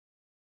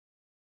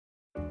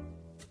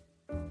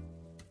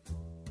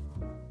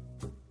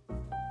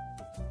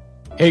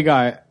Hey,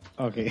 guy.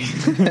 Okay.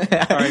 All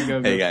right,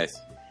 go. Hey, guys.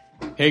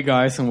 Hey,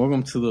 guys, and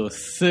welcome to the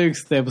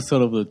 6th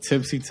episode of the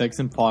Tipsy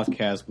Texan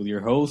podcast with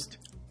your host,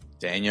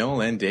 Daniel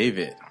and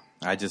David.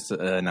 I just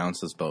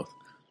announced us both.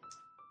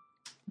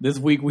 This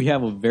week we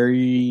have a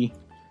very...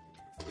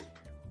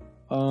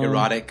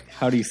 Erotic.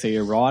 How do you say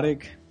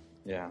erotic?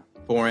 Yeah.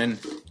 Foreign.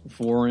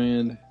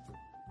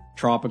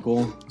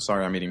 Tropical.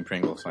 Sorry, I'm eating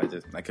Pringles. I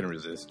couldn't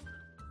resist.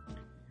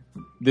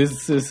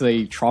 This is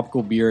a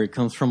tropical beer. It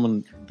comes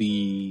from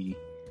the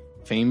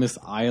famous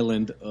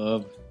island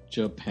of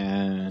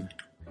Japan.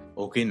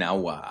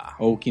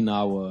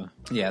 Okinawa.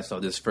 Yeah, so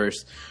we're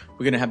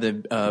going to have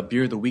the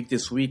beer of the week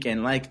this week.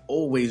 And like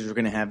always, we're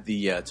going to have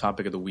the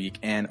topic of the week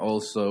and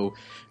also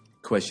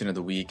question of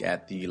the week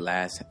at the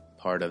last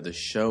part of the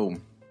show.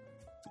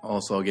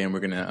 Also, again,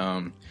 we're going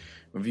to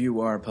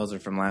review our puzzler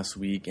from last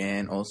week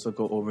and also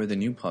go over the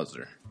new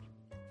puzzler.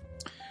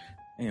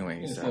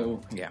 Anyways,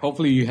 yeah.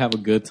 Hopefully you have a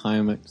good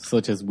time,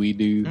 such as we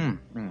do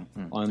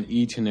on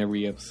each and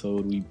every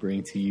episode we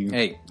bring to you.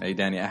 Hey,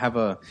 Danny,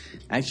 I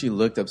actually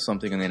looked up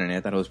something on the internet.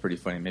 I thought it was pretty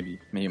funny. Maybe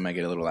you might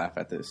get a little laugh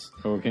at this.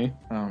 Okay.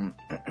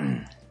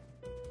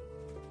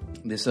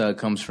 This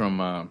comes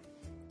from a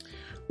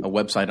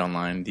website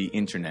online, the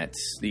interwebs.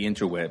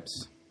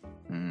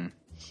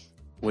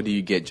 What do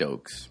you get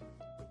jokes?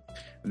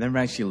 I've never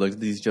actually looked at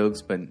these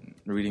jokes, but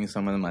reading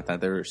some of them, I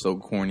thought they were so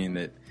corny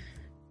that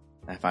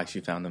I've actually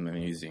found them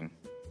amusing.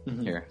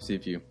 Mm-hmm. Here, see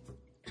if you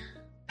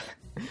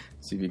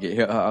get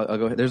here. I'll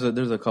go ahead.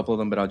 There's a couple of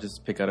them, but I'll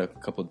just pick out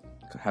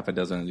half a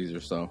dozen of these or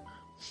so.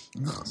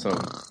 So,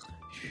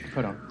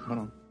 hold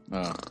on.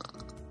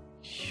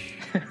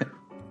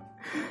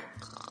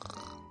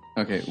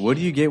 Okay, what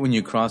do you get when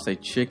you cross a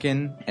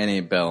chicken and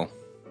a bell?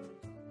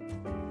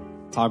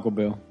 Taco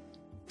Bell.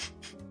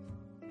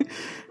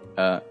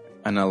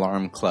 An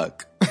alarm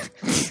cluck.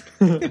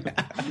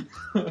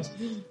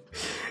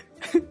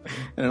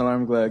 An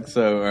alarm clock.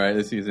 So, all right,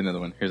 let's use another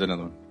one. Here's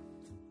another one.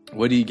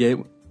 What do you get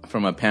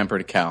from a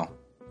pampered cow?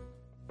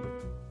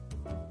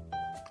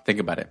 Think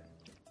about it.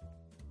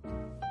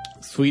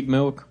 Sweet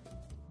milk.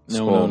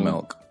 Spoiled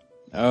milk.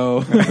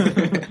 Oh.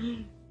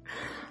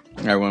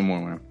 All right, one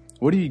more.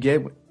 What do you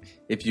get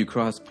if you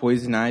cross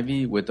poison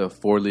ivy with a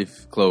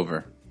 4-leaf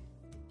clover?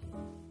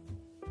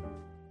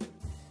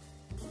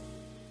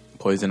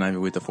 Poison ivy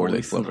with a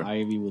 4-leaf clover. Poison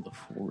ivy with a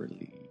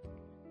 4-leaf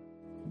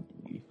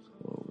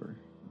clover.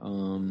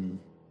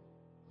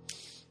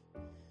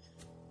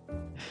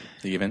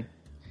 You given?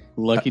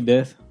 Lucky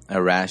death.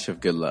 A rash of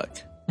good luck.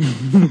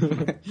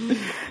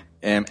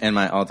 and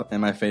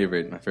my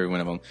favorite one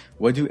of them.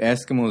 What do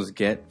Eskimos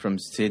get from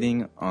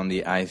sitting on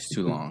the ice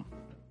too long?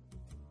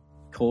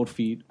 Cold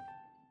feet.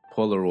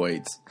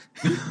 Polaroids.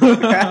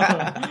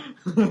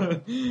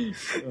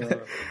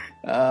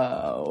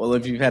 Well,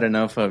 if you've had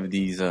enough of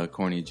these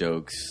corny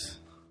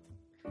jokes,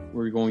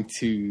 we're going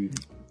to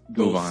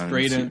move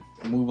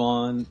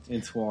on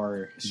into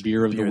our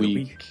beer of the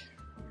week.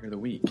 Beer of the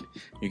week.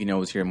 You can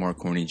always hear more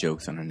corny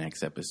jokes on our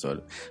next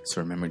episode, so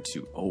remember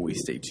to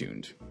always stay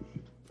tuned.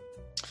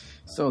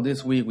 So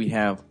this week we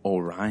have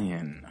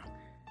Orion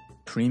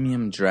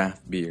Premium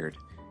Draft Beer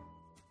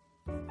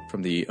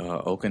from the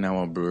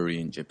Okinawa Brewery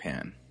in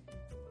Japan.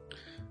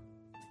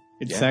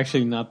 It's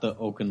actually not the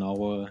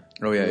Okinawa.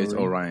 Oh yeah, brewery. It's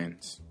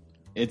Orion's.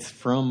 It's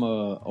from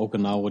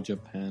Okinawa,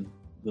 Japan,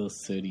 the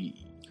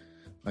city.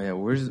 Oh yeah,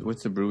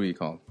 what's the brewery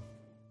called?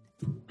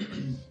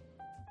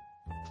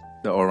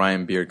 The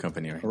Orion Beer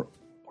Company, right?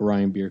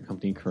 Orion Beer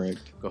Company,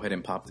 correct. Go ahead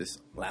and pop this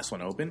last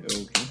one open.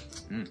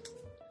 Okay.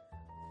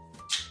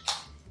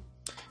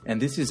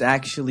 And this is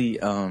actually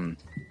a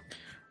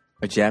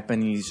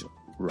Japanese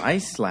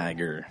rice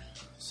lager.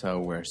 So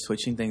we're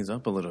switching things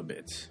up a little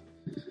bit.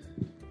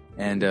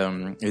 And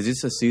is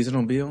this a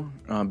seasonal beer?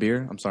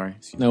 I'm sorry.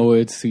 No,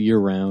 it's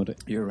year-round.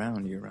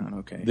 Year-round,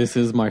 okay. This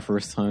is my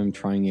first time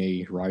trying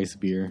a rice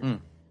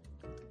beer.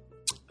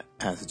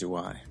 As do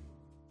I.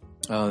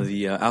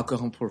 The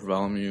alcohol per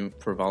volume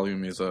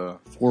is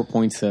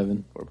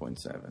 4.7.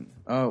 4.7.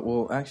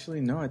 Well,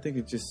 actually, no. I think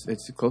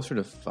it's closer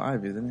to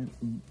 5, isn't it?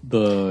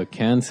 The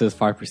can says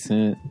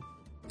 5%.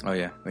 Oh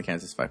yeah, the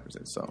can says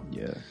 5%. So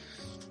yeah,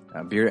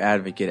 Beer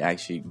Advocate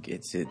actually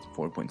gets it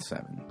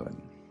 4.7, but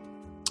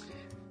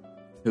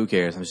who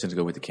cares? I'm just gonna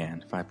go with the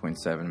can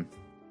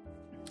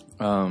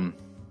 5.7.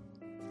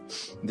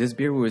 This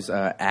beer was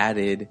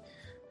added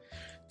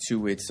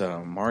to its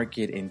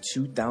market in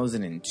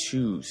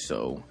 2002,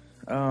 so.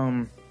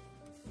 And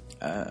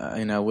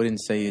I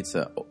wouldn't say it's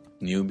a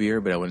new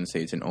beer, but I wouldn't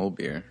say it's an old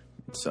beer.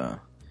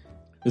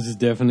 This is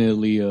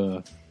definitely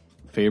a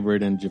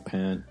favorite in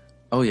Japan.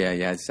 Oh yeah,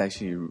 it's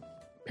actually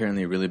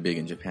apparently really big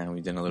in Japan.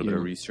 We did a little bit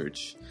of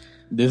research.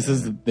 This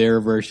is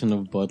their version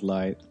of Bud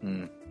Light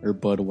or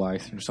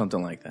Budweiser or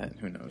something like that.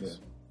 Who knows? Yeah.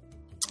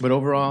 But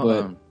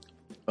overall,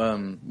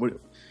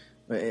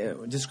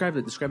 describe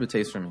the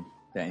taste for me,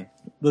 Dang.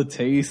 The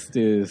taste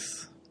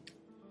is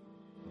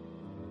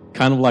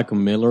kind of like a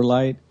Miller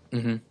Lite.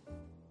 Mm-hmm.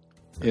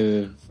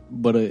 If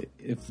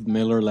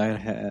Miller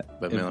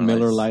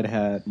Lite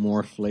had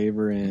more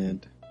flavor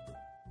and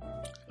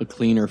a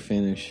cleaner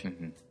finish.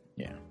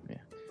 Yeah, yeah.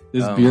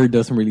 This beer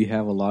doesn't really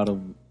have a lot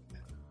of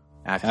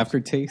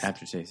Aftertaste.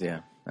 aftertaste.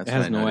 Yeah. That's It has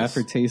what I no noticed.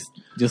 aftertaste,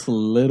 just a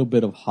little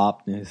bit of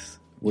hopness,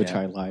 which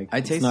Yeah. I like. I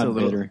It's taste not a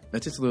little. bitter.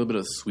 That's just a little bit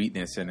of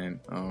sweetness in it.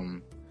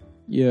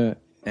 Yeah,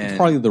 And- it's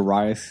probably the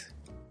rice.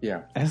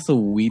 Yeah. It has a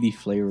weedy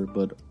flavor,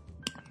 but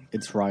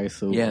it's rice,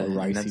 so Yeah, a and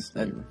ricey that's,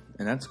 flavor.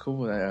 and that's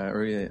cool. I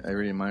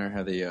really admire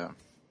how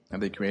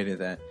they created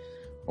that.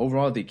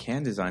 Overall, the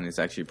can design is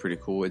actually pretty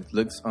cool. It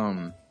looks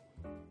kind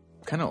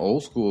of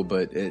old school,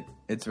 but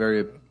it's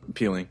very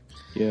appealing.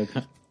 Yeah,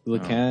 the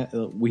can.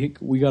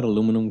 We got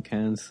aluminum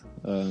cans.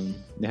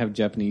 They have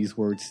Japanese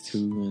words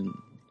too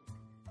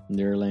in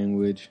their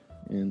language,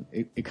 and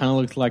it kind of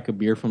looks like a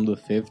beer from the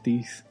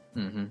 50s.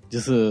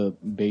 Just a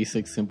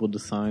basic, simple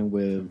design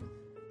with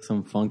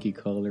some funky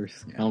colors,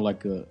 kind of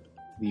like the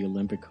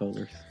Olympic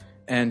colors.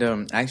 And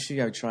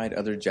actually, I've tried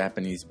other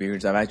Japanese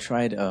beers. I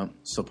tried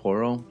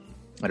Sapporo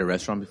at a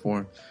restaurant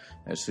before,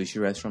 at a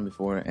sushi restaurant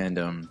before, and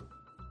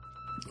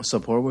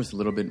Sapporo was a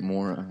little bit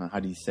more. How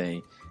do you say?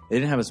 It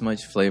didn't have as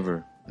much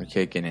flavor or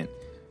kick in it.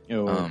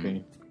 Oh,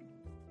 okay.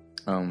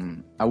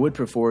 I would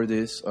prefer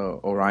this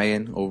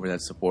Orion over that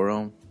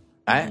Sapporo.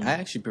 I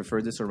actually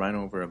prefer this Orion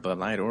over a Bud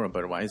Light or a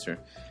Budweiser.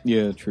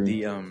 Yeah, true.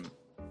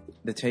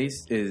 The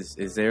taste is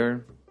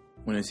there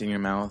when it's in your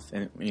mouth,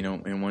 and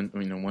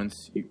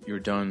once you're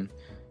done,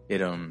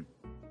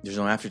 there's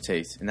no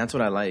aftertaste, and that's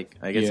what I like.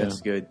 I guess Yeah.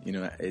 that's good.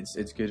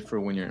 It's good for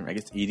when you're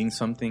eating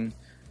something.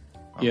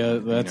 Yeah,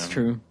 that's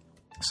true.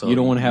 So You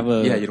don't wanna have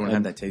a- you don't want to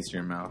have that taste in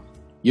your mouth.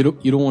 You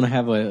don't want to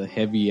have a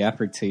heavy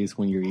aftertaste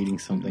when you're eating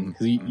something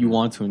because you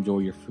want to enjoy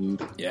your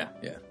food. Yeah.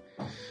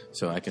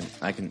 So I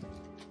just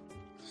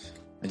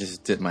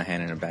dipped my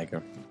hand in a bag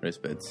of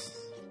Rizbits.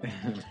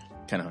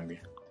 Kind of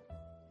hungry.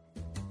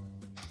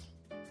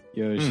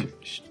 Yeah,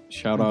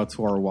 shout out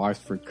to our wives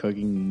for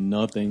cooking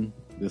nothing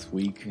this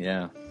week.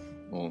 Yeah.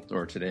 Well,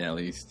 or today at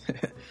least.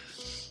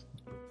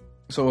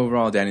 So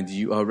overall, Danny, do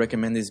you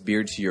recommend this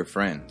beer to your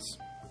friends?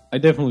 I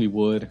definitely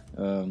would.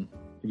 If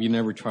you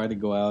never tried to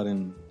go out,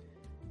 and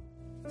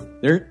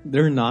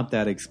they're not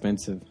that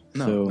expensive.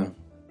 No.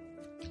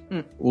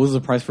 What was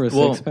the price for a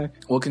six pack?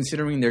 Well,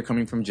 considering they're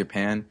coming from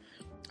Japan,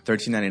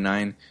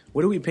 $13.99.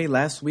 What did we pay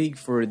last week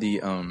for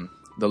the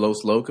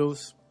Los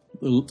Locos?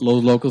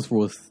 Los Locos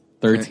was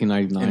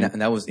 $13.99.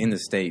 And that was in the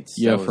States.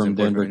 Yeah, That was from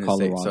imported Denver, in the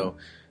States. Colorado.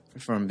 So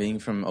from being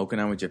from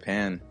Okinawa,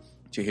 Japan,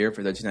 to here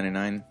for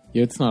 $13.99,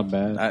 Yeah, it's not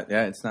bad.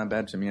 yeah, it's not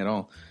bad to me at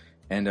all.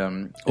 And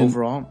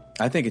overall,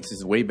 I think it's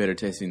just way better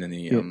tasting than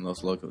the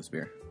Los Locos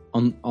beer.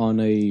 On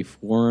a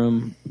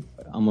forum,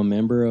 I'm a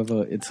member of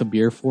it's a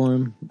beer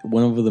forum.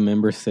 One of the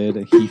members said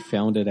that he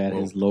found it at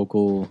his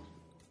local,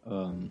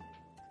 I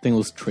think it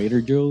was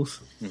Trader Joe's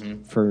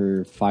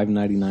for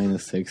 $5.99 a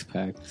six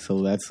pack.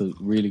 So that's a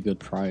really good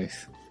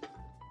price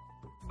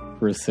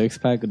for a six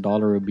pack.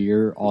 $1 a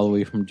beer, all the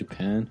way from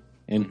Japan,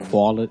 and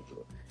quality.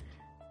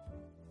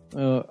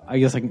 I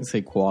guess I can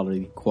say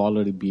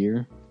quality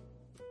beer.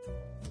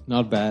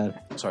 Not bad.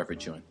 Sorry for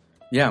chewing.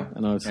 Yeah, I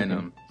know it's and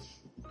okay.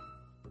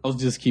 I was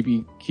just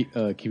keeping.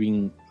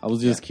 I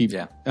was just keep.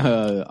 yeah.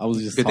 I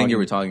was just. good thing you talking-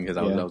 were talking because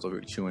I Yeah. was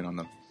over chewing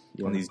on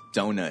these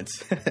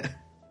donuts.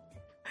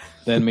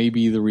 That may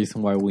be the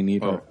reason why we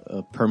need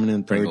a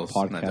permanent third Pringles,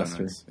 not podcaster.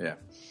 donuts. Yeah.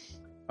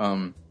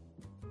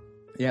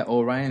 Yeah,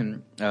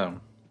 Orion,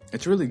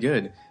 it's really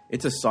good.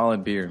 It's a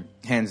solid beer,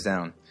 hands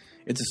down.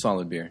 It's a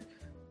solid beer.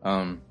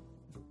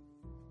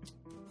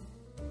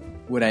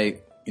 Would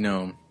I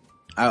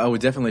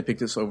would definitely pick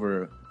this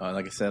over,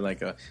 like I said,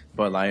 like a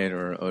Bud Light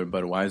or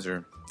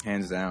Budweiser,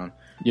 hands down.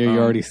 Yeah, you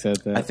already said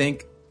that. I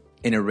think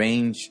in a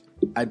range,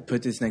 I'd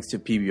put this next to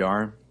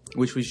PBR,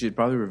 which we should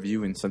probably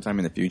review in sometime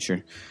in the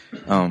future.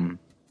 But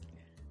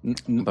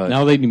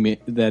now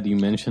that you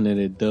mention it,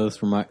 it does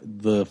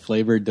the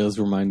flavor does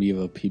remind me of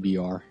a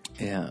PBR.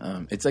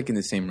 yeah, it's like in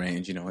the same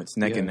range. It's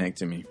neck and neck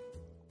to me.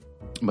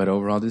 But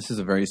overall, this is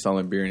a very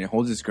solid beer, and it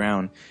holds its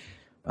ground.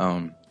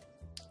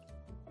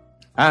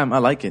 I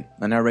like it,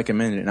 and I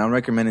recommend it. And I'll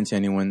recommend it to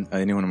anyone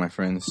of my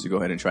friends to go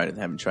ahead and try it if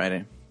they haven't tried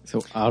it.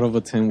 So out of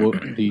a 10,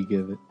 what do you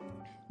give it?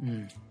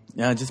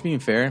 Yeah, just being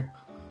fair.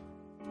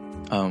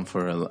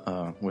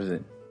 For what is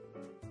it?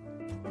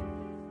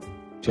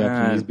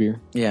 Japanese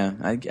beer, Yeah,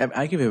 I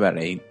give it about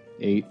 8.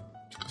 8.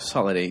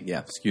 Solid 8. Yeah,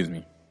 excuse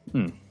me.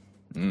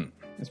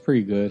 That's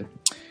pretty good.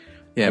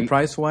 Yeah,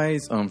 price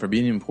wise, for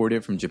being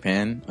imported from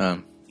Japan,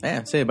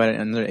 yeah, say about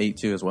another 8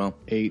 too as well.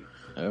 8.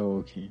 Oh,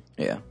 okay.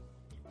 Yeah.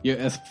 Yeah,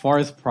 as far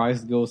as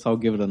price goes, I'll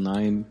give it a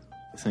 9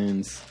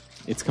 since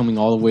it's coming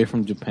all the way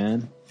from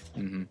Japan.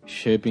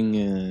 Shipping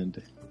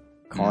and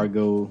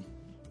cargo,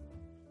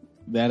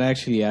 that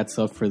actually adds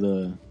up for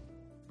the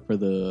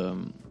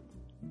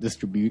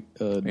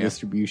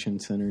distribution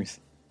centers,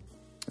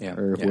 Yeah.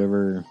 or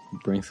whoever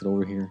brings it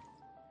over here.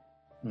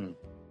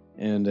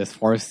 And as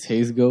far as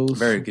taste goes,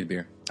 Very good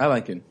beer. I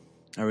like it.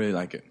 I really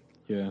like it.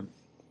 yeah.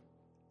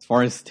 As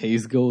far as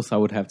taste goes, I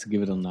would have to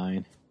give it a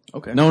 9.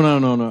 Okay.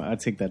 No. I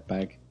take that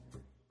back.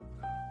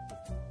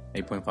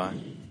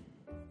 8.5.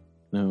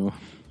 No,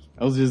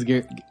 I was just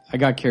I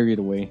got carried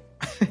away.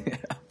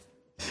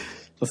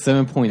 A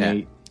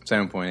 7.8.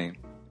 7.8.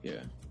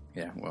 Yeah.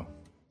 Yeah, well,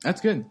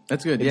 that's good.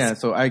 That's good. Yeah,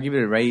 so I give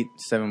it a rate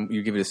 7.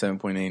 You give it a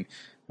 7.8.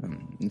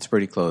 It's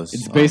pretty close.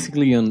 It's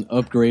basically an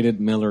upgraded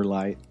Miller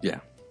Lite. Yeah.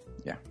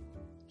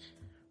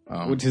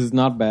 Which is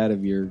not bad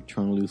if you're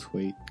trying to lose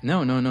weight.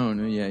 No.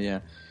 Yeah.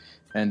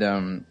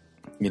 And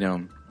you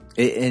know,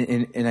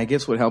 and I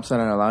guess what helps out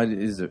a lot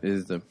is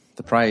the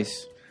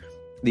price.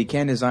 The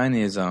can design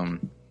is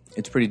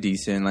it's pretty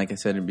decent. Like I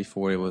said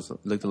before,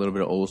 looked a little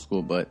bit old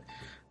school, but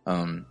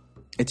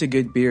it's a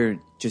good beer,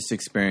 just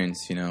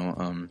experience, you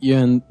know. Yeah,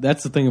 and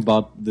that's the thing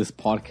about this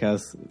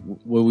podcast.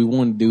 What we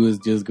want to do is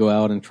just go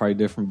out and try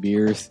different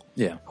beers.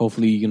 Yeah.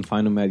 Hopefully, you can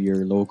find them at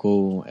your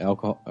local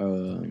alcohol.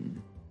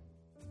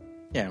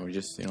 Yeah, we're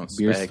just, you know,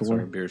 beer Specs store.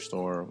 or a beer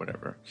store or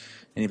whatever.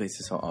 Any place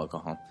to sell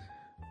alcohol.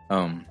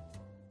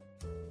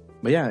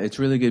 But yeah, it's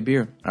really good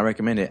beer. I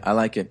recommend it. I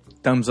like it.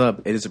 Thumbs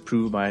up. It is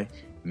approved by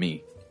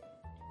me.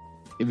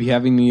 If you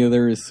have any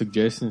other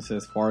suggestions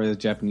as far as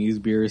Japanese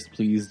beers,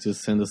 please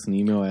just send us an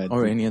email at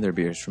Or any other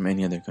beers from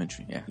any other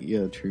country.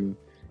 Yeah. true.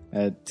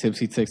 At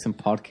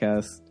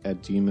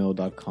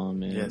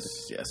tipsytexanpodcast@gmail.com. And Yes.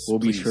 we'll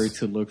be please. sure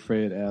to look for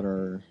it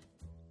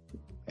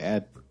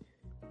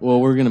well,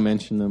 we're going to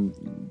mention them.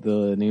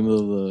 The name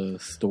of the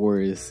store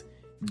is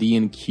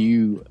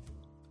D&Q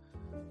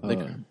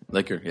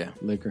Liquor, yeah.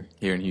 Liquor.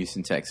 Here in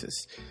Houston,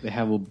 Texas. They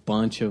have a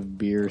bunch of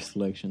beer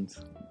selections.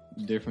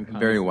 Different kinds.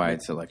 Very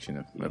wide selection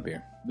of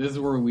beer. This is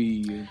where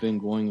we've been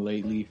going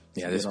lately.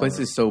 Yeah, this place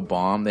is so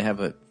bomb. They have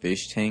a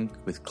fish tank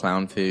with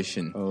clownfish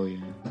and Oh, yeah.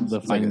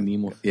 The Finding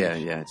Nemo. fish.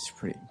 yeah, it's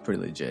pretty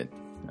legit.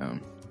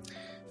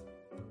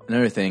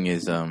 Another thing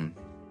is they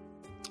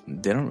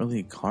don't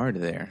really card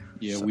there.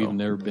 Yeah, so we've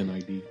never been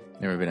ID'd.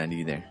 never been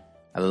ID'd there.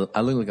 I look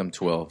like I'm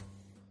 12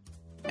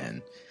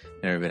 and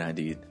never been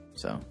ID'd.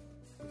 So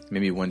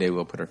maybe one day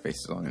we'll put our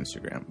faces on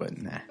Instagram, but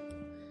nah.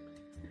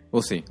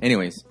 We'll see.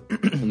 Anyways,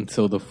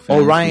 Until the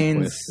fans Orion's,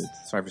 request it.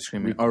 sorry for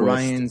screaming, Request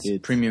Orion's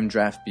it. Premium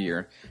Draft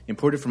Beer,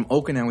 imported from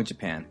Okinawa,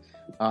 Japan.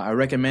 I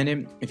recommend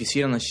it. If you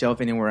see it on the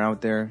shelf anywhere out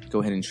there, go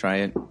ahead and try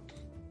it.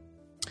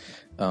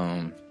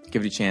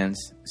 Give it a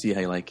chance. See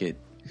how you like it.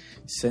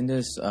 Send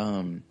us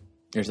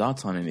your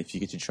thoughts on it if you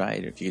get to try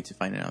it or if you get to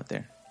find it out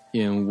there.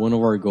 Yeah, and one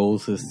of our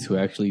goals is to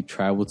actually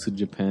travel to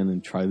Japan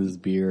and try this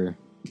beer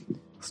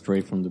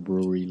straight from the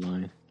brewery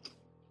line.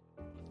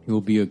 It will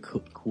be a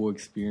cool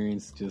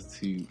experience just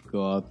to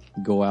go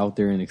out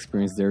there and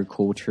experience their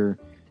culture,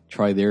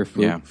 try their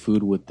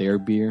food with their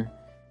beer,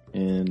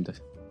 and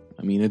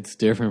I mean it's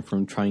different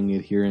from trying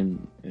it here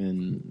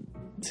in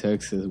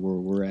Texas where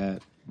we're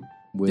at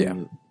with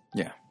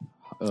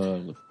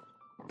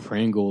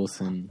Pringles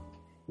and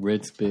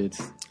Red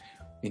Spits.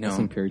 You know,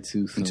 compared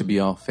to and to be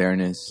all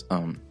fairness,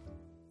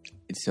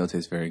 it still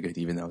tastes very good,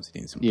 even though it's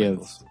eating some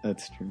Pringles.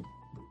 That's true.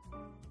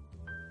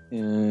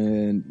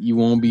 And you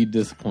won't be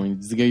disappointed.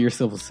 Just get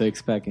yourself a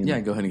 6-pack and go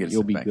ahead and get a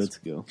you'll be 6-pack. good to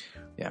go.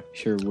 Yeah.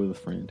 Share it with a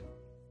friend.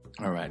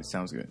 All right,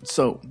 sounds good.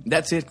 So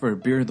that's it for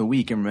Beer of the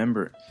Week. And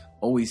remember,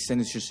 always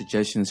send us your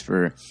suggestions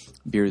for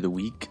Beer of the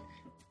Week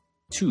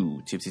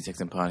to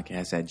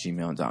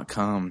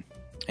tipsytexanpodcast@gmail.com.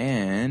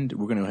 And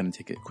we're going to go ahead and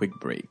take a quick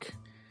break.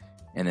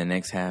 And the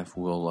next half,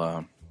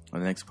 on the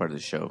next part of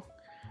the show,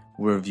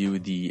 we'll review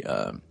the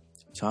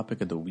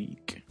topic of the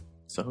week.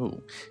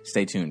 So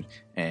stay tuned,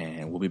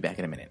 and we'll be back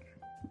in a minute.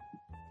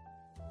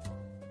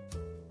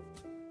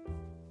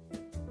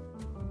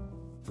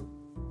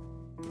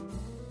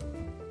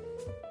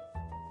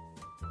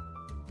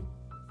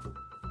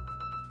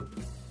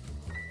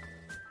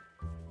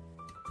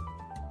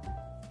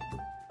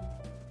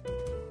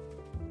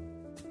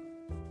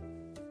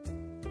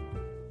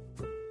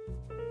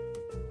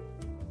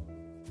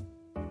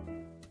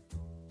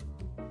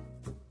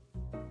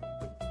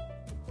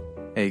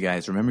 Hey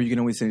guys, remember you can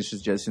always send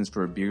suggestions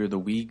for Beer of the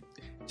Week,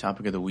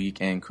 Topic of the Week,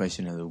 and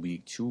Question of the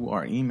Week to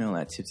our email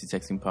at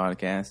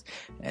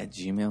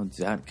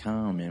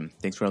tipsytextingpodcast@gmail.com. And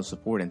thanks for all the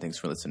support and thanks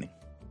for listening.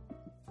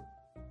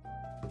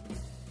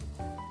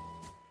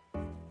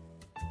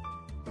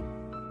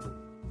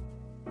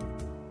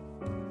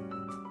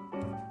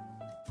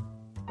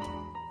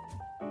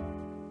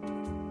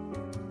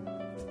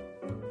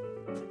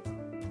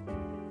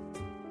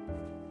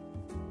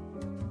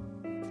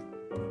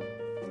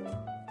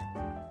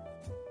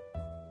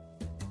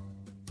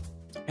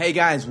 Hey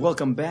guys,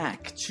 welcome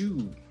back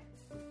to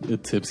The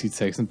Tipsy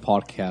Texan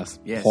Podcast,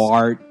 Yes.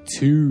 Part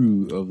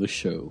 2 of the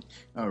show.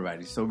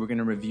 Alrighty, so we're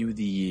gonna review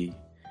the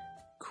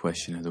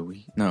question of the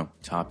week. No,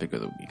 topic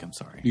of the week. I'm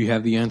sorry. Do you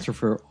have the answer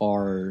for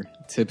our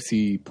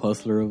Tipsy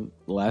Puzzler of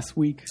last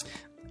week?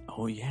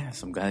 Oh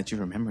yes, I'm glad that you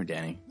remember,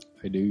 Danny.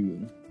 I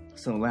do.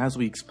 So last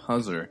week's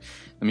puzzler,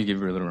 let me give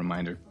you a little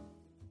reminder.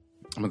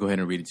 I'm gonna go ahead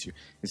and read it to you.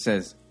 It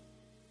says,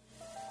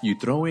 "You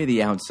throw away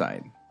the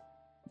outside,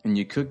 and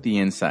you cook the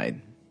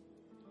inside.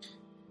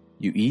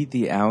 You eat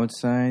the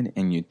outside,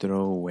 and you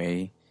throw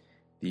away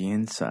the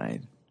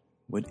inside.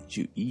 What did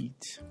you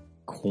eat?"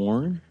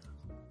 Corn?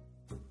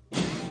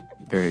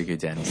 Very good,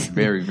 Danny.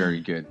 Very,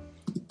 very good.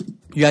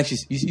 You actually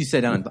you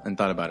sat down and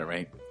thought about it,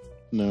 right?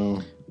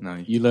 No. No.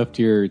 You left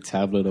your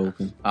tablet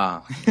open.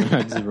 Ah.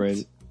 I just read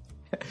it.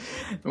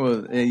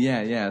 Well,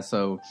 yeah.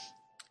 So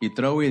you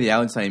throw away the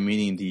outside,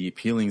 meaning the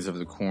peelings of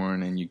the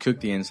corn, and you cook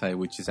the inside,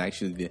 which is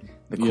actually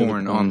the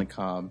corn on the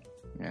cob.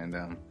 And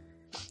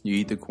you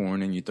eat the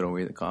corn and you throw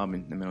away the cob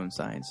in the middle and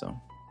side. So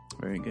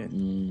very good.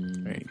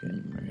 Very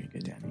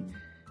good, Danny.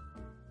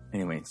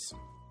 Anyways,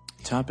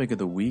 topic of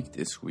the week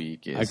this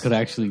week is... I could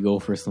actually go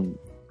for some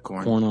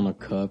corn on a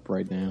cup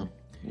right now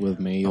with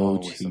mayo,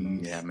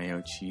 cheese.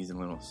 Mayo, cheese, and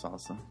a little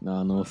salsa.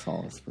 No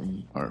sauce for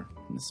me. Or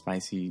the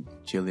spicy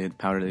chili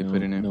powder they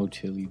put in it. No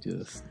chili,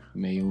 just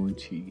mayo and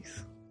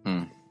cheese.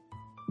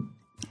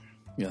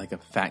 You're like a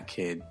fat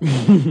kid.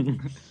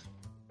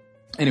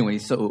 Anyway,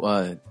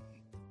 so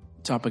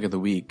topic of the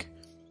week.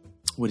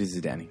 What is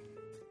it, Danny?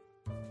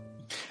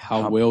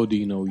 How well do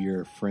you know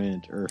your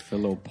friend or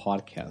fellow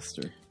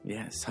podcaster?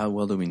 Yes, how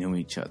well do we know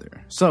each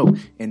other? So,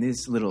 in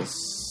this little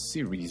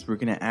series, we're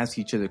going to ask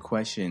each other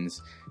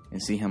questions and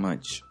see how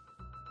much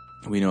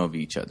we know of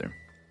each other.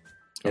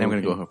 And I'm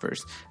going to go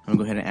first. I'm going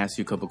to go ahead and ask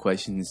you a couple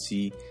questions and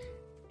see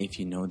if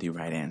you know the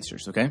right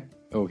answers, okay?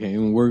 Okay,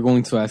 and we're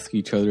going to ask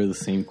each other the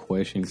same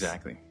questions.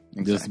 Exactly.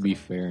 Just to be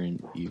fair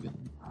and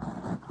even.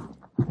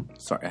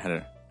 Sorry, I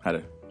had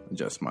to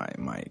adjust my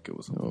mic. It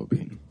was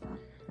okay.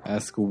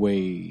 Ask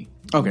away.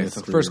 Okay,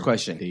 so first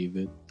question,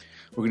 David.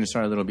 We're going to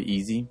start a little bit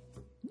easy.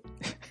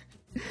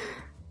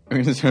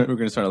 We're going to start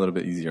a little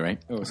bit easier, right?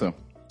 Okay. So,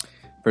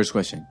 first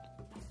question.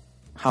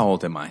 How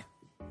old am I?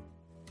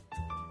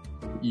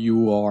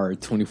 You are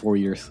 24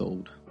 years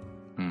old.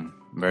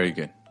 Very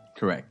good.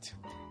 Correct.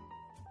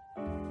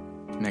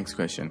 Next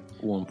question.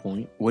 1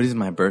 point. What is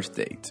my birth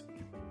date?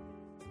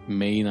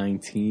 May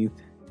 19th,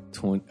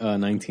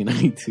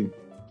 1992.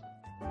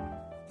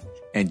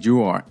 And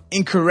you are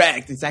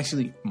incorrect. It's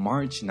actually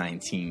March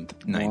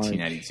 19th,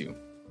 1992.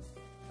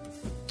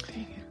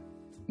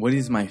 What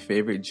is my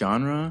favorite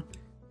genre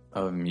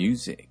of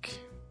music?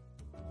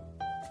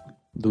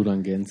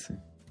 Duranguense.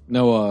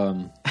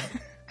 No,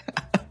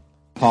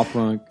 punk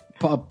rock.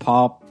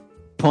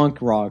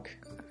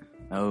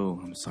 Oh,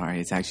 I'm sorry.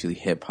 It's actually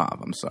hip hop.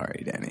 I'm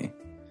sorry, Danny.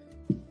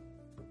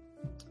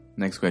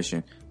 Next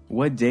question.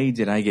 What day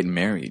did I get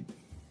married?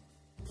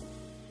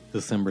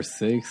 December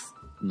 6th,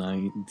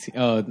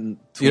 2014.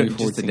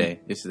 Just today.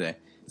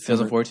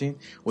 2014?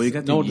 Well, you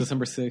got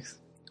December 6th.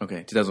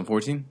 Okay,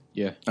 2014?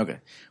 Yeah. Okay.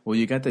 Well,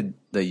 you got the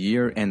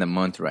year and the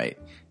month right.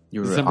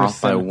 You were December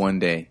off by 7th. 1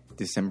 day.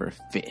 December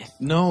 5th.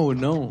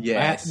 No.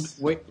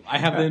 Yes. I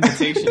have the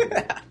invitation.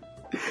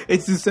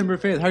 It's December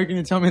 5th. How are you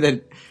going to tell me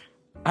that?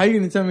 How are you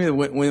going to tell me that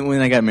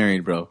when I got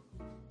married, bro?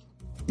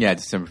 Yeah,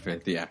 December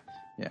 5th. Yeah.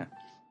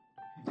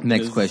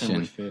 Next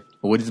question.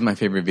 What is my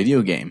favorite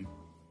video game?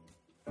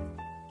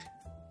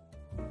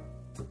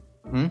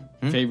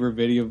 Favorite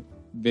video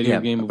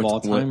game of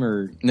all time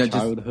or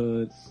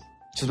childhood?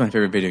 Just my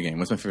favorite video game.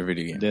 What's my favorite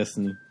video game?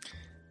 Destiny.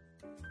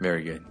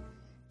 Very good.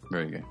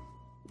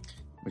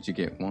 What you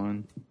get?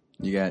 1.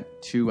 You got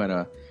 2 out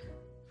of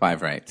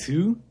 5 right.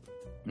 2?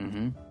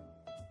 Mm-hmm.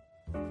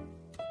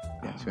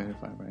 Yeah, 2 out of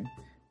 5 right.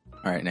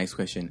 All right, next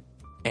question.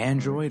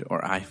 Android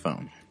or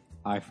iPhone?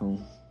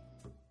 iPhone.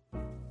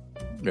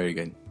 Very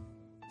good.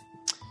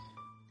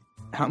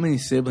 How many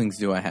siblings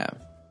do I have?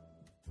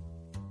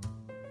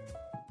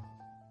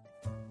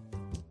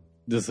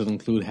 Does it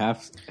include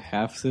half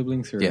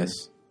siblings or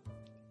Yes.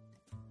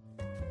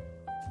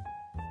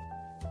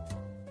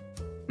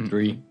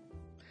 3?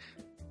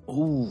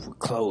 Ooh,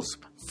 close.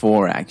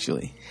 4,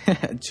 actually.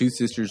 2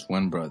 sisters,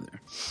 1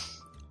 brother.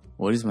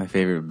 What is my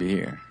favorite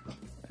beer?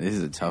 This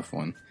is a tough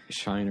one.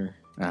 Shiner.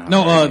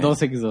 No,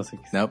 Dos Equis.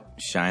 Nope,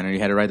 Shiner. You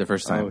had it right the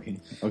first time.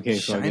 Okay.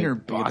 So Shiner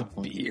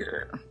bought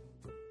beer.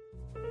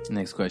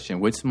 Next question.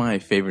 What's my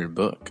favorite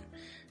book?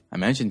 I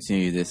mentioned to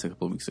you this a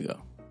couple of weeks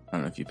ago. I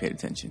don't know if you paid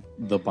attention.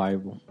 The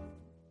Bible.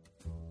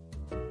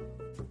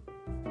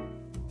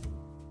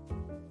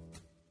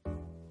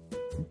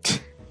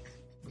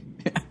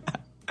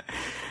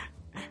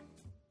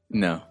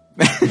 No.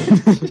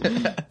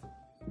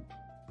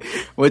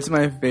 What's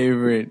my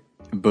favorite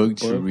book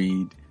to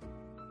read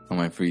on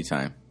my free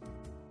time?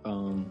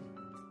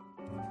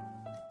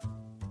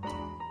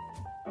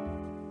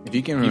 If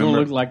you can remember, you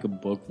don't look like a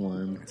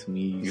bookworm to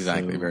me.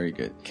 Exactly, so very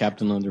good.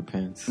 Captain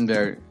Underpants.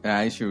 I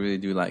actually really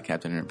do like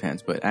Captain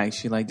Underpants, but I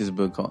actually like this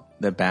book called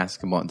The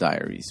Basketball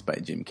Diaries by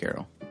Jim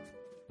Carroll.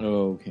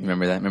 Oh, okay.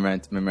 Remember that?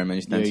 Remember I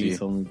mentioned that to you? Yeah, you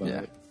told me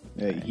about it.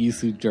 Yeah, he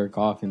used to jerk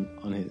off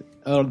on his...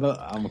 Oh, no,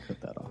 I'm going to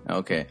cut that off.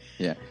 Okay,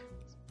 yeah.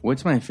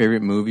 What's my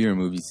favorite movie or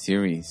movie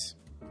series?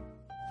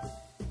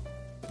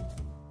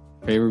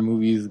 Favorite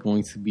movie is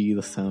going to be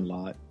The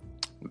Sandlot.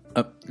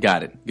 Oh,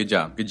 got it. Good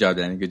job,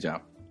 Danny. Good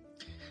job.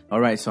 All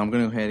right, so I'm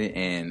going to go ahead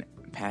and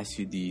pass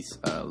you these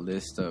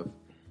list of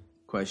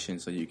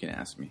questions so you can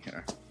ask me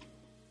here.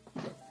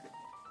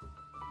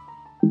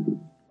 And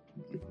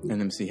let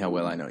me see how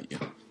well I know you.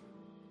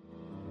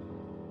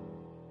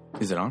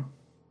 Is it on?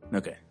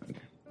 Okay.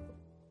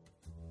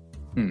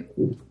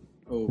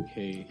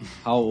 Okay.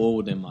 How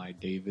old am I,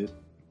 David?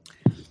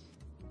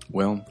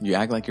 Well, you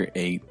act like you're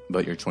 8,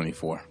 but you're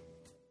 24.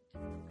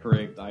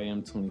 Correct. I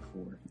am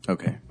 24.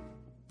 Okay.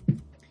 The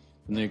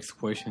next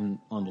question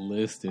on the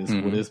list is,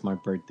 what is my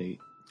birth date?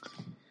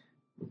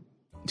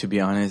 To be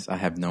honest, I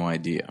have no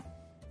idea.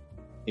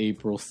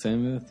 April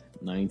 7th,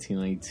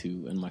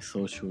 1992, and my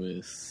social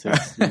is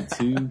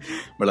 632.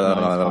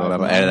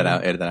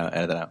 Edit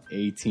that out.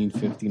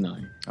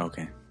 1859.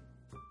 Okay.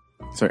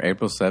 So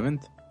April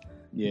 7th?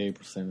 Yeah,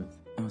 April 7th.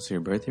 Oh, so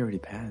your birthday already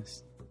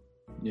passed.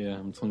 Yeah,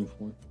 I'm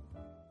 24.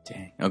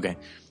 Dang. Okay.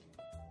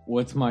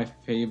 What's my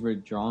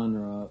favorite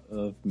genre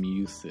of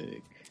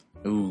music?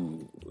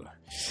 Ooh.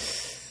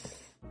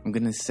 I'm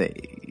going to say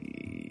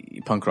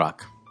punk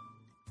rock.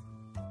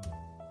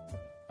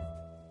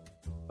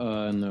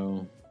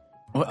 No.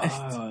 What?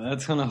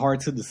 That's kind of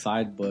hard to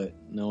decide, but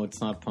no, it's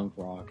not punk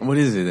rock. What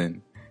is it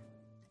then?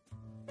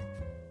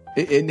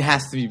 It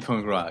has to be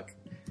punk rock.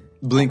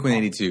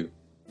 Blink-182.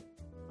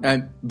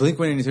 And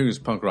Blink-182 is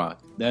punk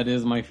rock. That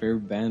is my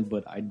favorite band,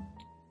 but I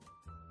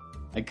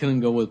couldn't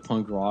go with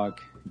punk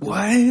rock.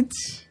 What?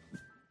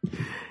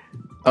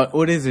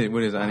 What is it?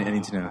 What is it? I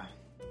need to know.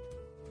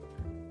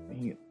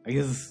 I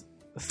guess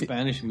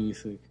Spanish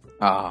music.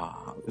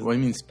 What do you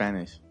mean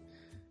Spanish?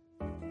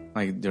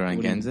 Like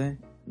Duranguense?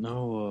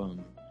 No,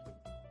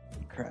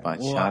 crap. Bachata,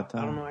 well, I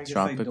don't know. I guess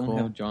tropical. I don't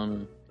have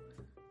genre.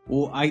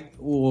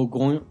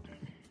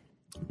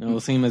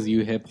 Same as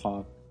you, hip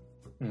hop.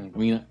 I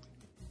mean,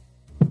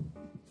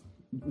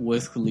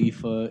 Wiz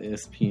Khalifa,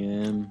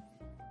 SPM,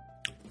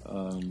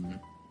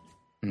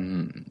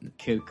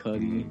 Kid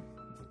Cudi.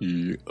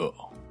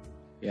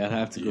 Yeah, I'd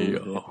have to go with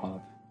hip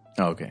hop.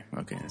 Oh, okay,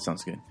 that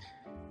sounds good.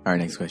 All right,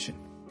 next question.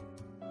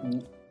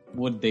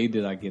 What day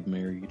did I get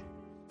married?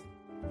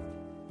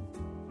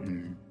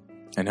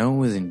 I know it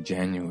was in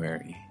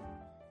January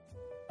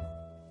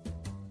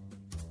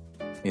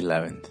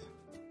 11th.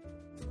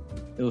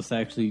 It was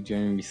actually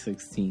January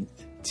 16th.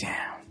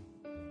 Damn.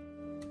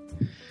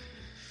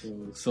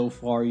 So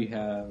far you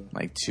have...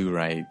 Like 2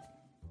 right.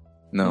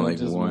 No, like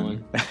just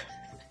 1.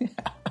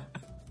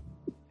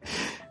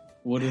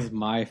 What is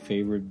my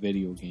favorite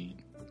video game?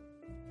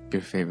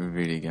 Your favorite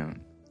video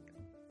game?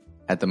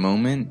 At the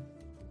moment?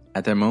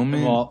 Of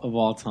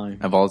all time.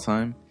 Of all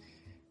time?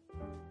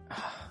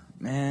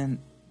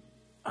 Man...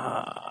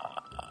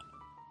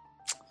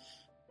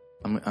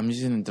 I'm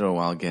just gonna throw a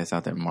wild guess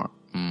out there.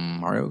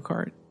 Mario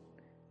Kart?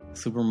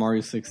 Super Mario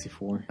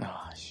 64. Oh,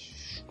 I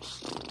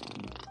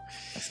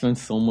spent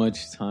so much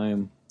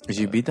time. Did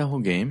you beat the whole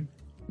game?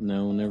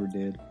 No, never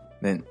did.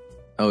 Then,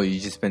 you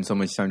just spent so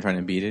much time trying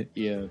to beat it?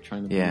 Yeah,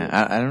 trying to beat it.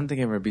 Yeah, I don't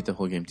think I ever beat the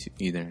whole game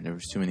either. There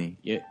was too many.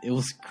 Yeah, it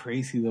was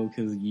crazy though,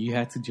 because you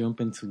had to jump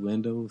into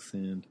windows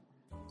and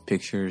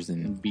pictures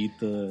and beat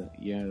the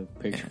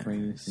picture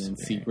frames and then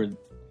secret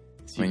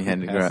when you had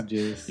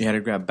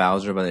to grab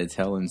Bowser by the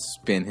tail and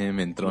spin him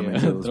and throw him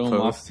into those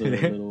posts.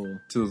 To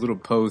those little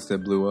posts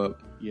that blew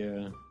up.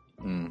 Yeah.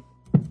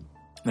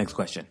 Next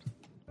question.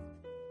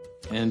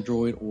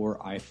 Android or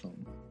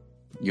iPhone?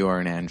 You are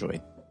an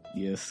Android.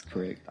 Yes,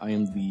 correct. I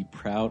am the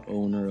proud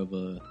owner of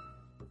a...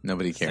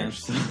 Nobody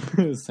cares.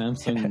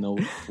 Samsung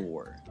Note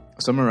 4.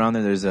 Somewhere around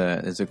there,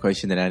 there's a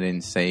question that I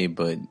didn't say,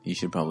 but you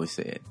should probably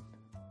say it.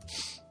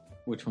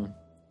 Which one?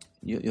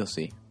 You'll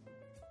see.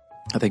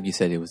 I think you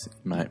said it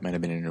might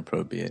have been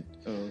inappropriate.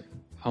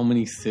 How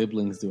many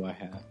siblings do I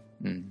have?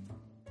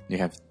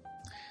 You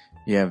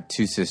have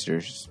 2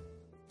 sisters.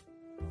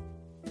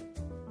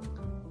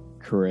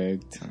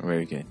 Correct.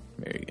 Very good.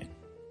 Very good.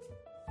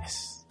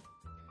 Yes.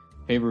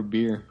 Favorite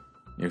beer?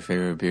 Your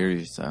favorite beer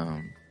is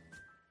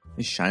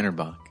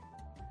Shinerbach.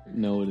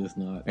 No, it is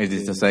not. Is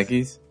it Dos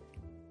Equis?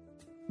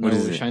 What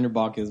is it?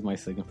 Shinerbach is my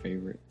second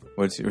favorite.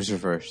 What's your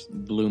first?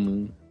 Blue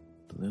Moon.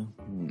 Blue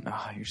Moon.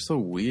 You're so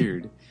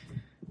weird.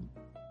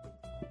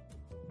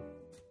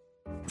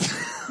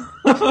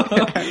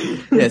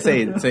 Yeah,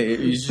 say it.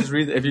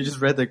 If you just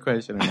read the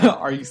question. Or not.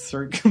 Are you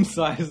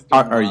circumcised?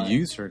 Are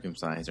you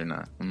circumcised or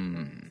not?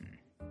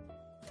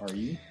 Are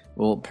you?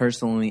 Well,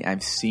 personally,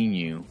 I've seen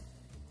you,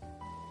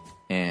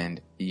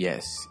 and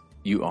yes,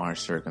 you are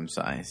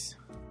circumcised.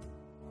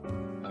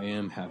 I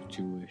am half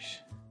Jewish.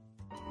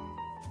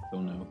 So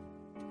no,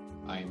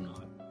 I am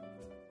not.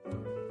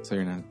 So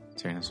you're not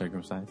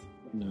circumcised?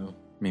 No.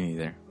 Me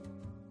neither.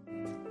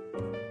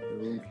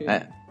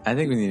 Okay. I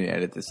think we need to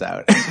edit this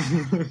out.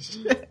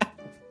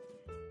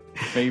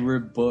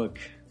 Favorite book?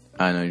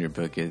 I know your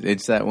book is.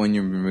 It's that one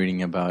you're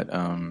reading about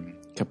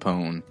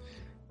Capone.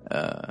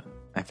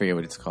 I forget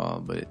what it's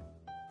called, but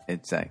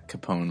it's that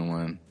Capone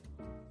one.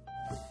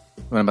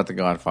 What about The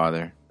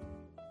Godfather?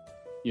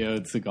 Yeah,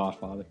 it's The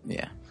Godfather.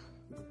 Yeah.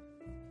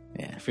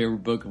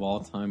 Favorite book of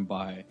all time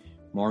by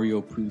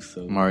Mario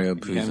Puzo.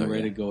 If you haven't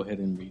read it, go ahead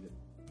and read it.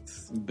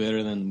 It's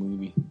better than the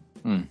movie.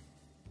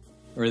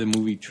 Or the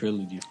movie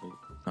trilogy.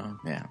 Oh,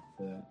 yeah.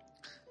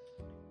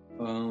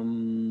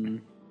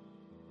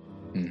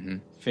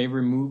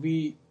 Favorite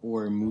movie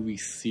or movie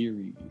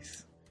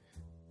series?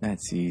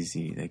 That's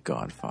easy. The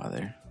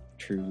Godfather.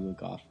 True, The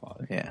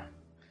Godfather. Yeah.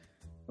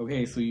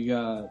 Okay, so you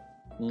got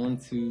 1,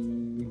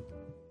 2...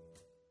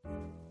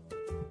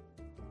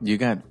 You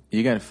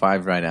got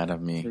 5 right out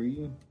of me.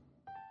 3?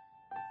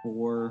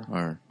 4,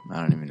 or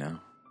I don't even know.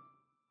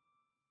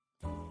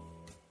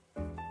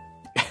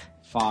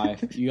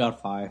 5. You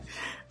got 5.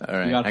 All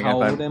right, You got I how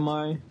got 5. old am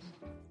I? You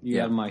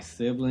Yeah. got my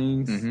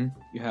siblings. Mm-hmm.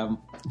 You have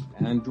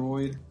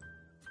Android.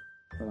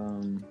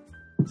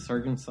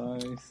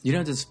 Circumcised. You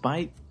know,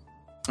 despite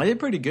I did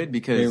pretty good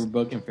because Favorite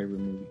book and favorite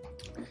movie.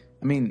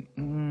 I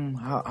mean,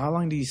 how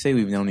long do you say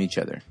we've known each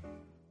other?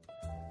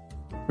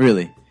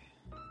 Really?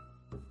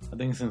 I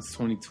think since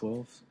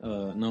 2012.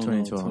 No,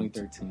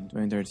 2013.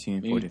 2013,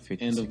 Maybe 14,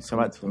 15. end of So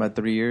about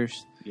 3 years.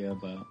 Yeah,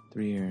 about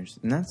 3 years,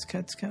 and that's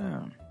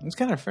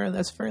kind of fair.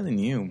 That's fairly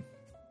new.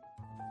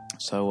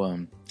 So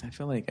I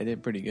feel like I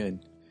did pretty good.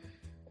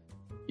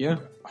 yeah.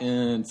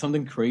 And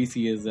something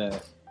crazy is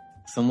that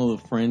some of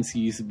the friends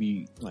you used to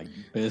be like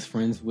best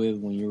friends with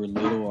when you were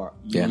little, or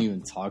you Yeah. don't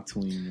even talk to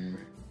anymore.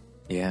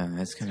 Yeah,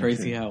 that's It's kind of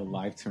crazy how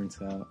life turns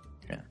out.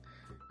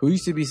 Who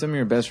used to be some of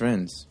your best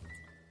friends?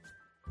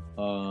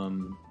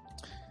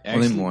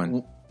 Actually,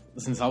 one.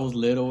 Since I was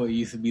little, it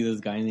used to be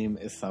this guy named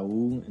Esau,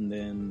 and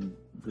then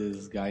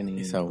this guy named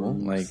Esau,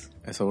 Bruce. like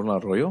Esau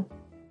Arroyo.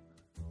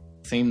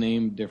 Same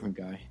name, different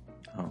guy.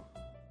 Oh,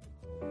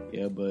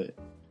 Yeah, but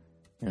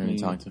I didn't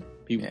talk to him.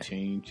 people Yeah.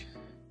 change.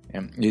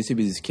 Yeah, there used to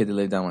be this kid that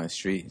lived down my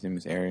street. His name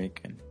was Eric,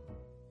 and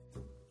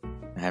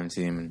I haven't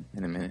seen him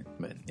in a minute.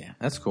 But yeah,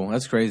 that's cool.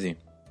 That's crazy.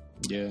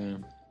 Yeah,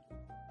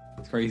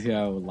 it's crazy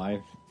how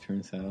life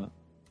turns out.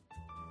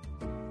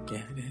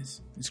 Yeah, it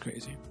is. It's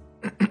crazy.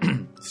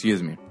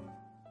 Excuse me.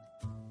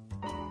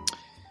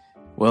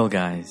 Well,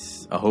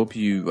 guys, I hope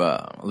you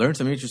learned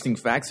some interesting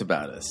facts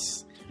about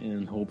us.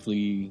 And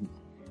hopefully,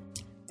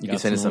 You can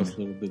send us a some.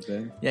 little bit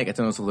better. Yeah, get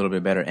to know us a little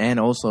bit better. And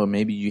also,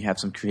 maybe you have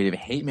some creative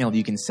hate mail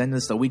you can send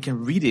us so we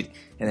can read it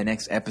in the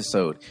next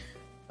episode.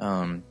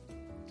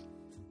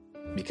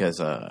 Because,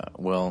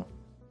 well,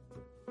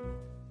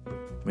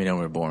 we know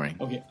we're boring.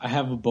 Okay, I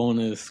have a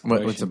bonus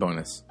question. What's a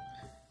bonus?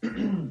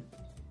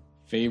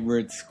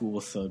 Favorite school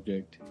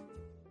subject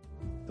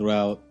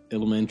throughout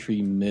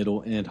elementary,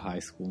 middle, and high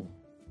school?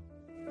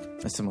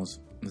 That's the most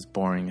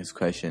boringest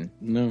question.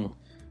 No.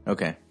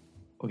 Okay.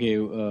 Okay,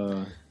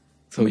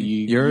 so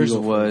yours you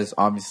go was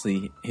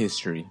obviously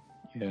history.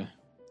 first. Yeah.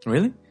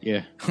 Really?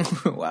 Yeah.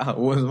 Wow.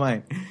 What was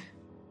mine?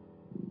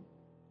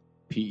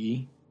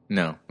 PE.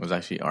 No, it was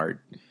actually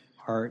art.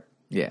 Art.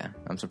 Yeah,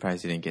 I'm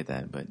surprised you didn't get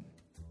that, but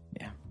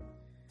yeah.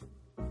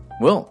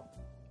 Well,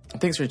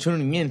 thanks for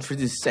tuning in for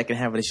this second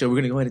half of the show. We're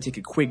going to go ahead and take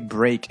a quick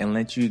break and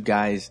let you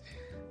guys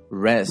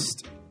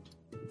rest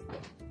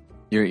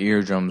your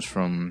eardrums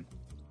from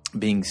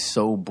being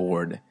so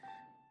bored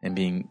and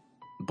being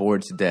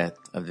bored to death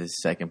of this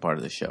second part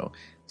of the show.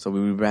 So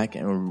we'll be back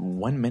in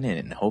 1 minute,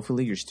 and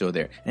hopefully you're still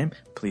there. And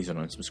please don't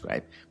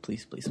unsubscribe.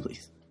 Please, please,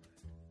 please.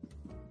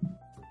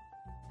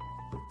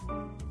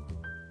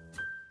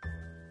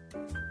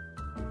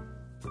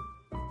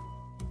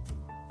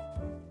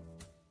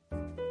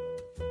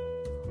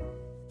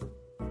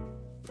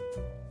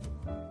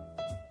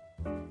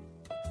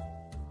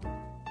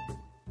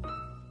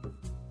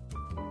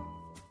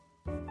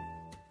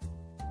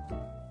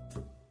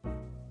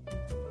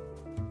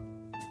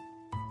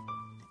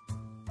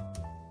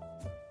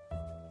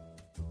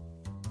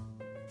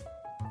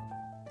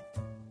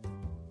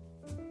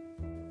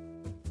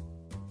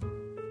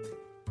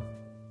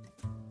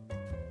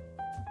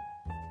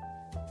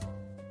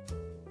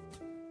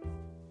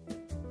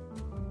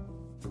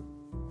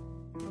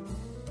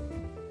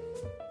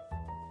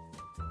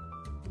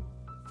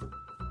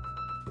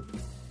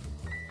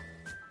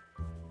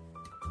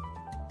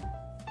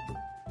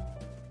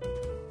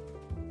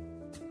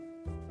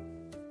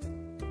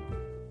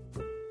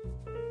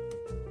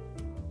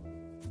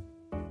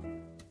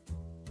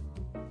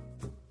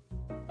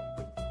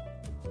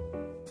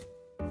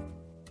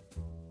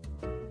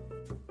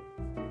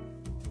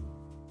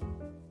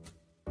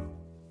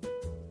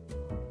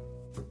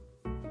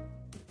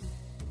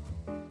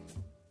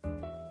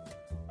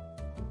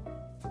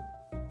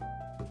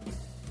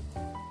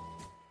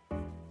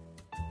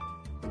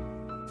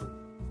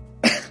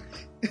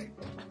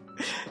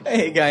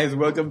 Hey guys,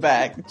 welcome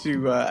back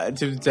to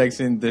the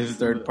Texan. This is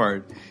third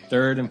part.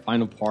 Third and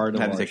final part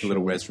of I had to our take a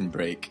little show. restroom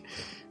break.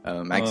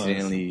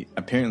 Apparently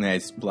I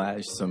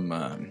splashed some.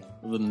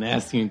 The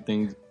nasty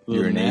thing. The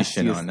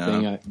Urination nastiest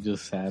on, thing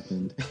just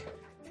happened.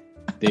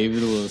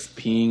 David was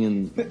peeing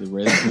in the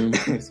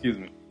restroom. Excuse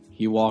me.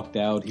 He walked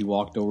out. He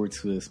walked over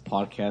to this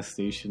podcast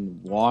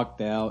station.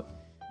 Walked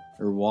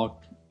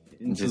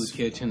into Just- the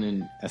kitchen,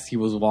 and as he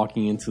was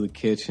walking into the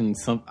kitchen,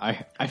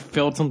 I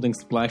felt something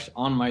splash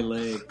on my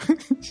leg.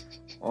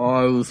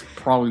 Oh, it was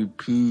probably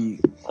pee.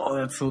 Oh,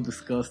 that's so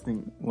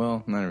disgusting.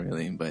 Well, not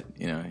really, but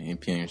you know, you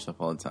pee on yourself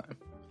all the time.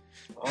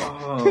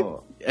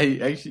 Oh,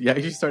 I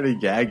actually started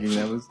gagging.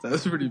 That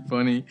was pretty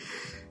funny.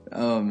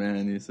 Oh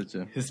man, you're such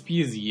a. his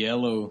pee is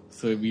yellow.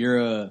 So if you're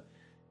a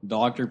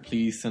doctor,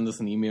 please send us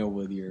an email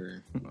with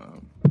your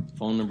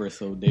phone number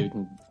so David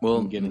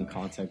can get in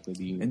contact with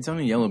you. It's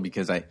only yellow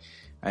because I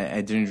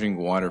didn't drink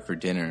water for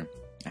dinner.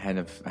 I had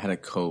a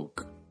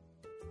Coke,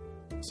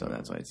 so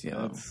that's why it's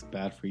yellow. That's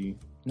bad for you.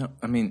 No,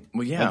 I mean,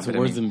 well, yeah, That's but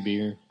worse I mean, than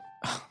beer.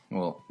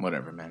 Well,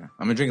 whatever, man.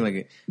 I'm gonna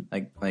drink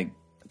like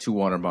 2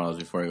 water bottles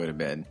before I go to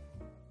bed.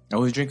 I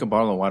always drink a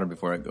bottle of water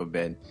before I go to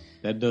bed.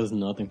 That does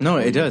nothing. No,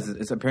 it does.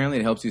 It's apparently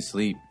it helps you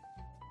sleep.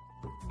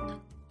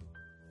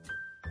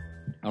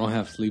 I don't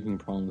have sleeping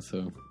problems,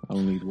 so I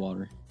don't need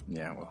water.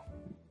 Yeah, well,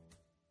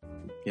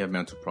 you have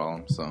mental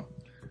problems, so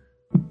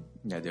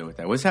you gotta deal with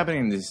that. What's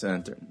happening in this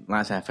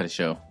last half of the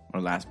show,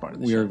 or last part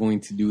of the show? We are going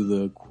to do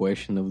the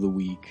question of the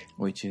week.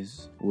 Which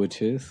is?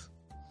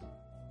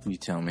 You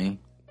tell me.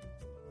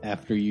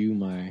 After you,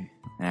 my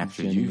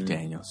After gentleman. you,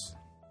 Daniels.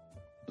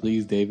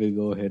 Please, David,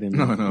 go ahead and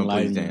No, please,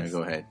 enlighten Daniel, us.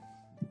 go ahead.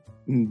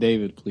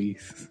 David,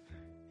 please.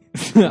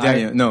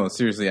 Daniel, no,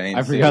 seriously, I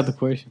insist. I forgot the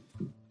question.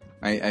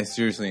 I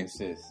seriously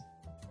insist.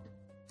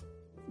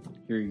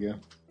 Here you go.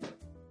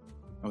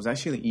 I was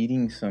actually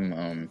eating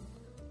some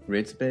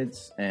Ritz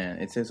Beds,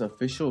 and it says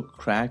official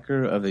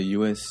cracker of the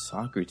U.S.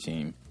 soccer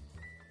team.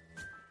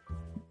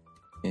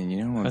 And you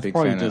know, I'm a That's big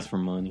probably fan just for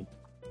money.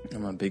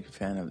 I'm a big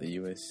fan of the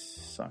U.S.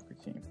 soccer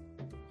team.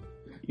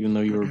 Even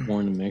though you were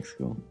born in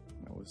Mexico.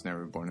 I was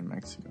never born in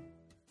Mexico.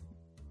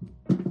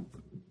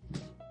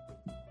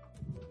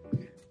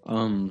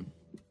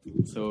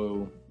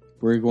 So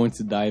we're going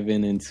to dive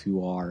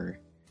into our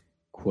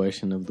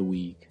question of the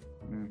week,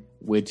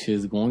 which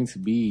is going to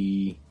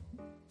be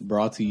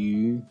brought to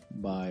you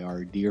by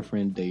our dear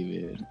friend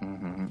David.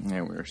 Mm-hmm.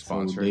 Yeah, we're So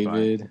sponsored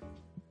David,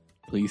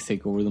 please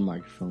take over the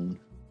microphone.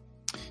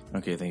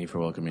 Okay, thank you for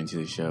welcoming to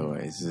the show.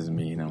 This is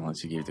me, and I'll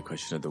let you give the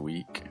question of the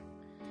week.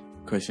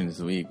 Question of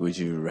the week: would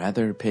you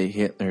rather pay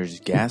Hitler's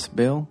gas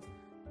bill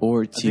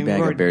or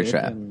teabag a bear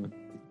trap?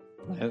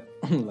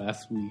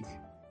 Last week.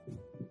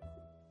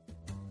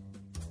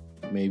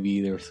 Maybe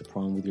there was a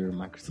problem with your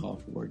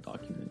Microsoft Word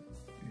document.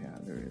 Yeah,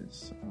 there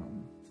is.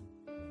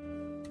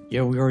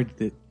 Yeah, we already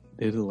did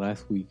it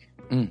last week.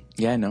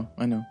 Yeah, I know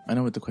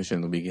what the question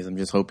of the week is. I'm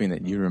just hoping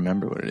that you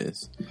remember what it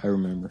is. I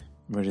remember.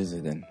 What is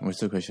it then? What's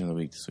the question of the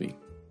week this week?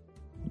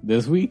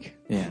 This week?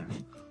 Yeah.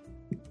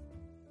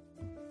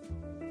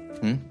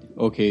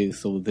 Okay,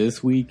 so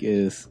this week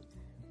is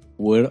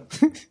what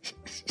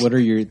are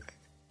your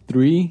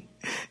 3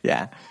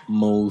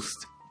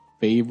 most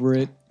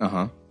favorite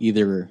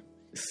either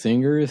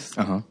singers,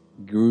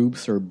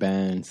 groups, or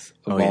bands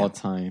of all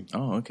time?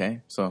 Oh,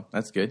 okay. So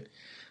that's good.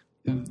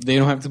 They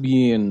don't have to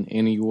be in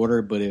any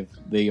order, but if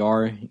they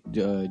are,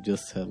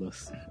 just tell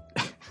us.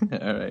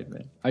 All right,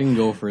 man. I can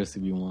go first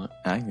if you want.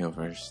 I can go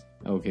first.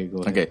 Okay, go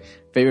ahead. Okay,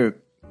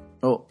 favorite.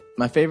 Oh,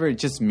 my favorite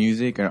just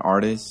music or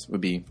artist would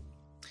be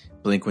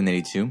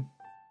Blink-182.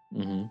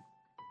 Mm-hmm.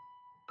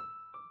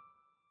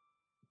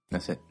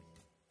 That's it.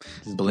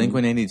 Just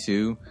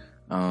Blink-182.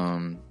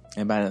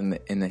 About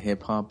in the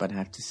hip hop, I'd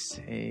have to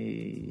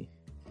say.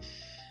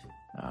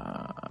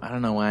 I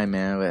don't know why,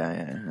 man, but I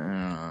don't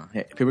know.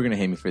 People are gonna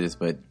hate me for this,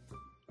 but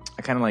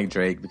I kind of like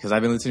Drake because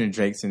I've been listening to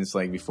Drake since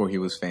like before he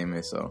was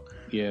famous. So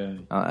yeah,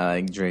 I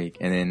like Drake,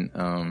 and then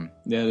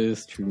that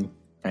is true.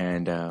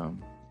 And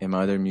in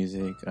my other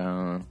music, I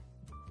don't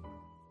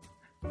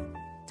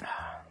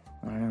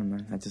know,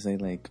 man. I just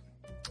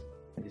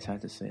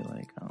have to say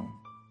I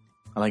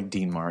like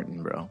Dean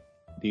Martin, bro.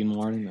 Dean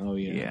Martin, oh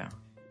yeah. Yeah.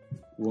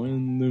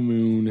 When the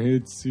moon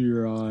hits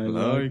your eye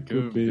like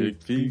a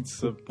big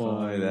pizza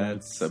pie.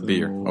 That's a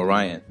beer.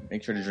 Orion.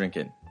 Make sure to drink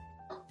it.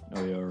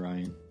 Oh yeah,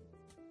 Orion.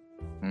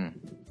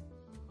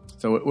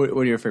 So what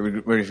are your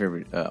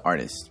favorite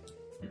artists?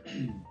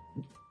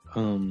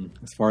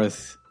 As far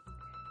as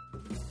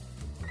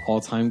all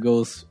time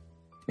goes,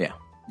 yeah,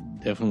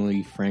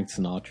 definitely Frank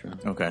Sinatra.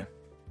 Okay.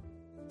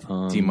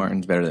 Dean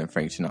Martin's better than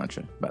Frank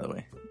Sinatra, by the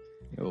way.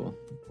 Well,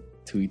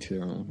 to each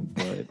their own.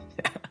 But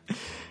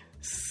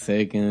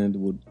second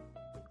would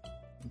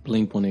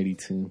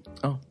Blink-182.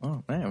 Oh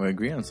man, we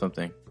agree on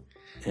something.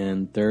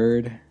 And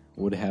third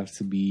would have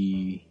to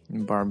be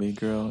Barbie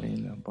Girl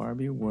in a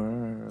Barbie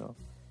World.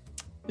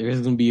 There's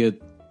gonna be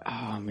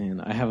I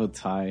have a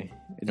tie.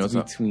 It's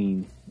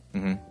between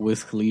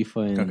Wiz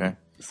Khalifa and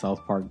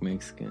South Park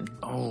Mexican.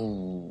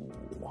 Oh,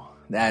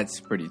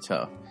 that's pretty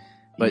tough.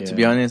 But to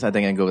be honest, I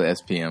think I'd go with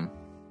SPM.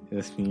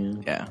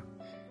 SPM? Yeah.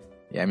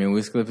 Yeah, I mean,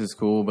 Wiz Khalifa is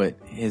cool, but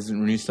his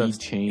new stuff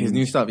changed. His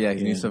new stuff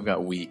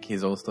got weak.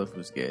 His old stuff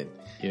was good.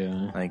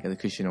 Yeah. Like, the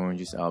Christian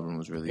Orange's album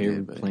was really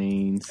good. But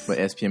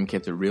SPM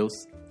kept it real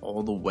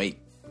all the way.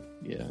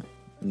 Yeah.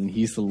 And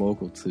he's the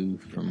local, too,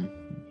 from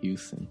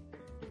Houston.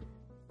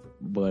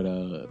 But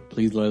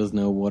please let us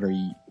know what are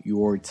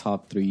your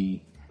top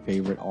 3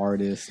 favorite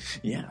artists.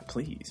 Yeah,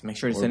 please. Make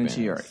sure to send it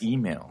to your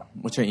email.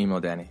 What's your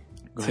email, Danny?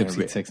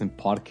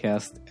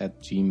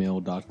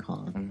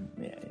 tipsytexanpodcast@gmail.com.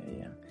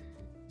 Yeah.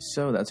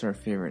 So that's our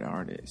favorite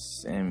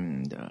artists.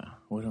 And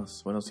what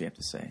else? What else do you have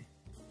to say?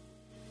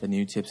 The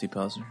new Tipsy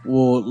Pelzer?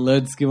 Well,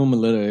 let's give them a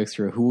little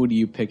extra. Who would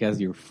you pick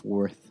as your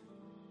 4th?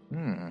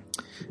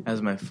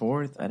 As my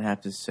 4th, I'd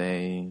have to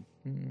say...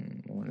 I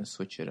want to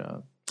switch it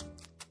up.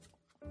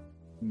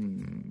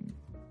 To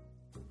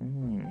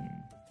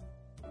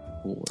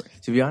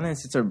be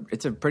honest, it's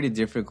a pretty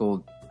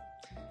difficult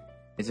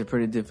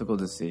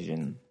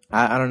decision.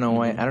 I don't know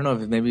why. I don't know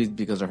if maybe it's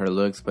because of her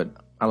looks, but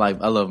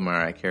I love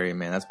Mariah Carey,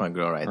 man. That's my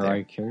girl right Mariah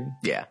there. Carey?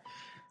 Yeah.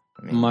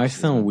 I mean, Might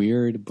sound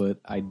weird, but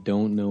I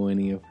don't know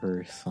any of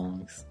her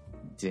songs.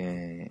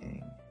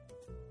 Dang.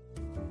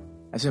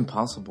 That's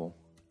impossible.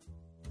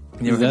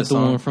 Is that the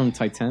one from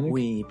Titanic?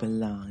 We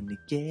belong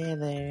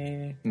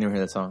together. You never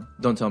heard that song?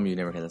 Don't tell me you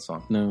never heard that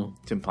song. No.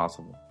 It's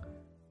impossible.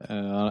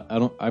 I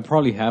don't. I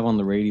probably have on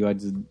the radio. I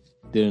just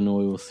didn't know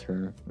it was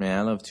her. Man,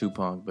 I love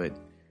Tupac, but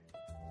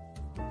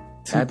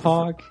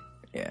Tupac.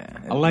 Yeah,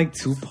 I like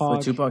Tupac.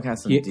 But Tupac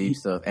has some deep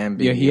stuff, and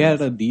Biggie. Yeah, he had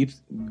a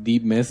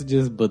deep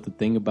messages. But the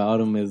thing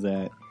about him is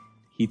that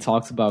he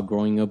talks about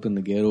growing up in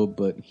the ghetto,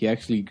 but he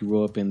actually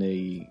grew up in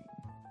a.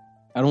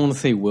 I don't want to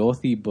say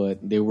wealthy,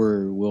 but they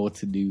were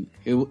well-to-do.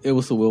 It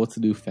was a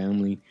well-to-do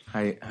family.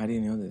 How do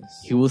you know this?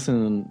 He was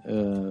in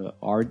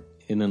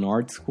an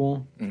art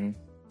school. Mm-hmm.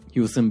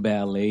 He was in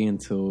ballet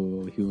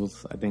until he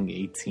was, I think,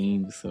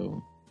 18.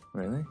 So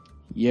really,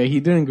 yeah, he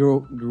didn't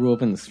grew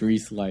up in the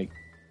streets like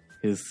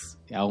his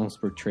albums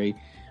portray.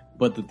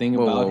 But the thing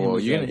about him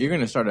is you're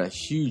gonna start a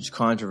huge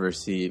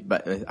controversy.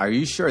 But are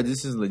you sure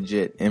this is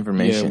legit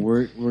information?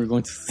 Yeah, we're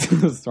going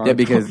to start.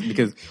 because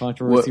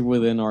controversy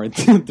within our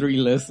 3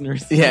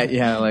 listeners.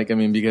 Yeah. Like I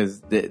mean,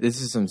 because this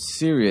is some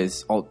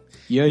serious.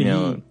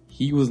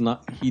 He was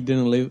not. He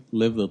didn't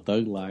live the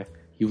thug life.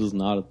 He was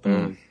not a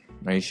thug.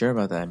 Are you sure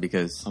about that?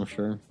 Because I'm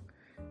sure.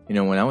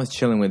 When I was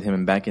chilling with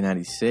him back in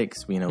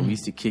 '96, we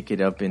used to kick it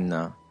up in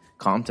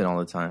Compton all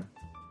the time.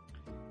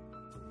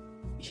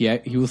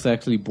 He was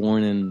actually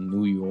born in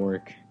New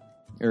York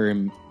or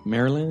in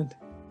Maryland.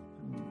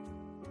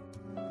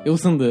 It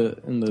was in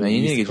the. Now, you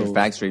need to get your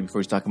facts straight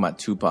before you're talking about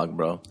Tupac,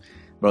 bro.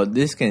 Bro,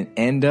 this can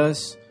end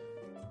us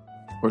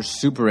or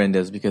super end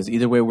us because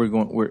either way we're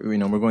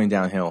going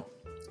downhill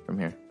from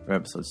here for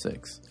episode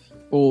 6.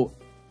 Well,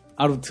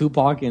 out of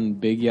Tupac and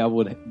Biggie, I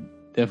would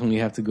definitely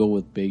have to go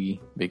with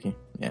Biggie. Biggie,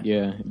 yeah.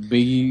 Yeah,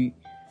 Biggie.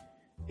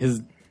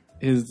 His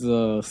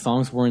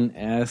songs weren't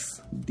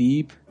as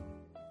deep.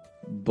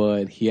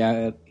 But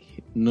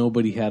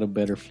nobody had a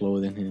better flow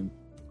than him.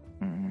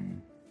 Mm-hmm.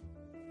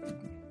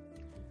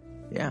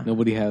 Yeah,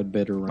 nobody had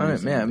better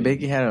rhymes. Man,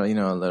 Biggie had a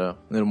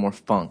little more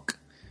funk,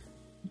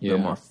 a little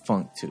more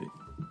funk to it.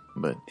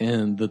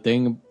 And the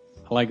thing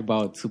I like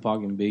about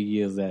Tupac and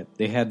Biggie is that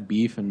they had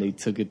beef and they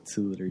took it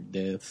to their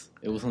deaths.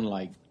 It wasn't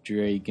like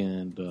Drake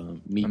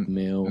and Meek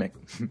Mill.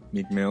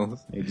 Meek Mill.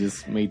 They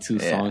just made 2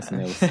 songs and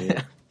that was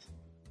it.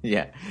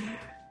 Yeah,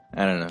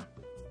 I don't know.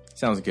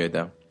 Sounds good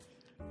though.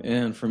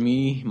 And for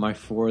me, my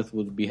 4th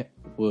would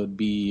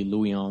be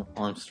Louis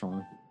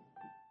Armstrong.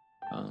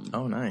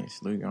 Oh, nice,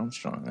 Louis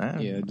Armstrong.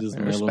 Just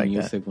mellow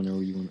music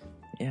whenever you want.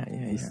 Yeah.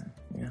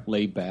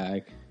 Lay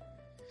back.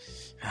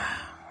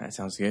 That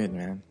sounds good,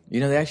 man.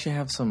 They actually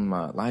have some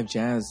live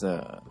jazz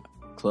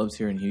clubs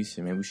here in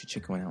Houston. Maybe we should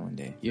check one out one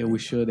day. Yeah, we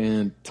should.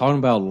 And talking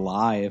about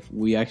live,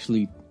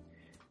 David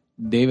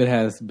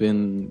has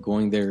been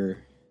going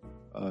there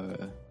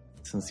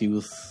since he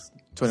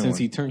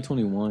turned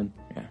 21.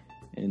 Yeah.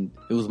 And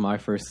it was my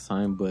first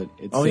time, but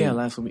it's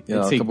last week.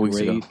 It's a couple weeks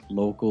ago. great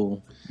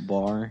local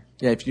bar.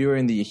 Yeah, if you're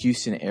in the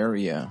Houston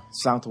area,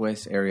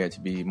 Southwest area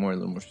to be a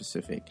little more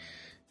specific.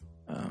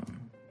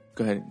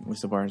 Go ahead.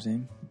 What's the bar's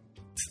name?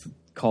 It's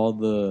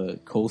called the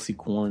Cozy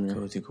Corner.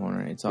 Cozy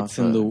Corner. It's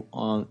in the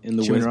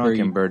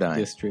Westbury and Bird Eye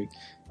district.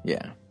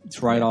 Yeah,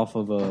 it's right off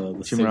of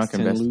the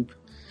 610 loop,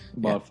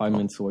 about 5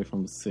 minutes away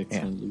from the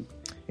 610 loop.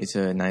 It's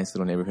a nice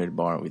little neighborhood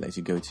bar we like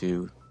to go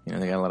to.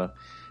 They got a lot of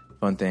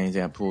fun things. They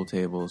have pool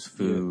tables,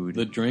 food.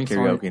 The drinks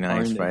karaoke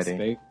nights aren't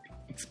Friday.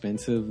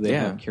 Expensive. They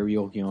have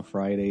karaoke on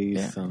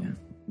Fridays.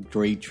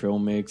 Great trail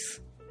mix,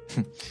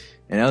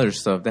 and other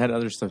stuff. They had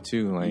other stuff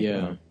too. Like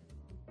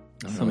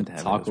some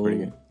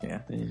taco. Yeah,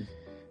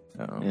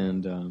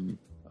 and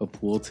a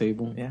pool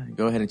table. Yeah,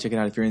 go ahead and check it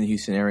out if you're in the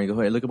Houston area. Go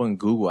ahead, look up on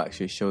Google.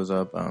 Actually, it shows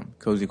up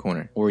Cozy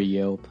Corner or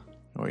Yelp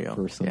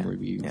for some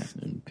reviews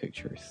and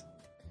pictures.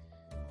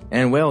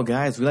 And well,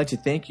 guys, we'd like to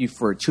thank you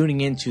for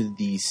tuning in to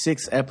the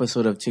 6th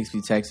episode of Chicks Be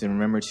Text. And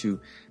remember to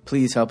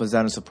please help us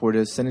out and support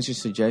us. Send us your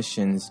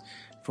suggestions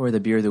for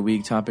the beer of the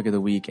week, topic of the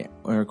week,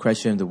 or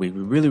question of the week.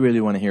 We really, really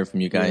want to hear from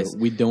you guys.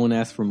 Yeah, we don't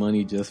ask for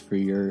money, just for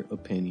your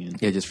opinion.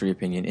 Yeah, just for your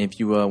opinion. If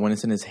you want to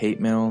send us hate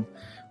mail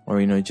or,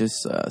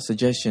 just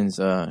suggestions,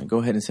 go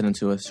ahead and send them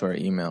to us to our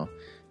email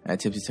at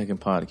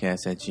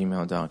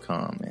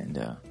tipsysecondpodcast@gmail.com. And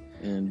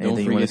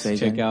don't forget to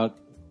check out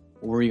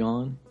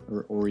Orion.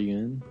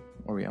 Orion.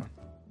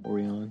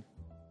 Like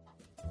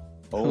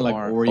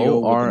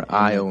Oreo.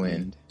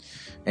 Orion.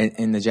 And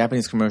in the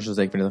Japanese commercials,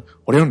 like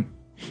Orion.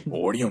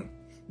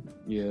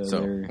 Yeah.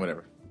 So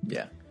whatever.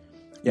 Yeah.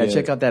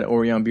 Check out that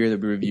Orion beer that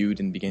we reviewed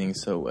in the beginning.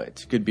 So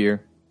it's a good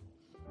beer.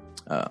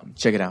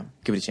 Check it out.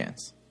 Give it a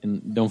chance.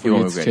 And don't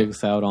forget to check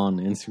us out on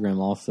Instagram.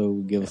 Also,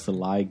 give us a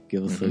like,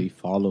 give us a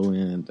follow,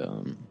 and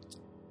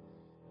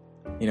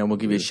we'll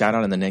give you a shout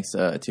out in the next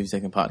 2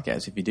 second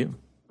podcast if you do.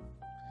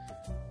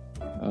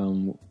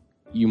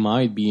 You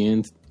might be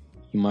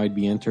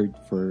entered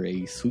for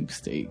a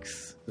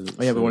sweepstakes. Oh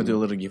yeah, we want to do a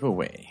little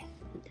giveaway.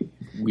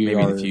 We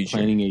are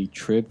planning a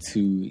trip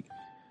to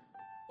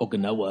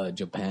Okinawa,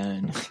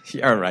 Japan.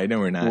 All right, no,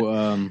 we're not.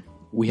 Well,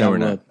 we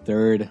have a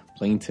third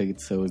plane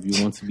ticket, so if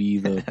you want to be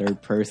the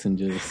third person,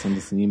 just send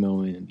us an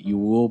email and you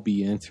will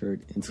be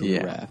entered into the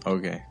raft.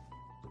 Okay.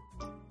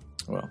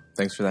 Well,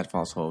 thanks for that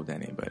false hope,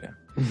 Danny. But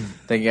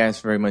thank you guys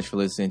very much for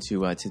listening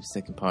to Tipsy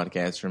Texans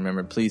Podcast.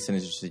 Remember, please send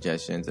us your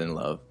suggestions and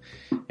love,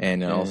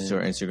 and also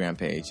our Instagram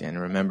page. And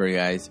remember,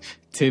 guys,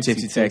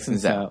 Tipsy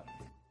Texans out.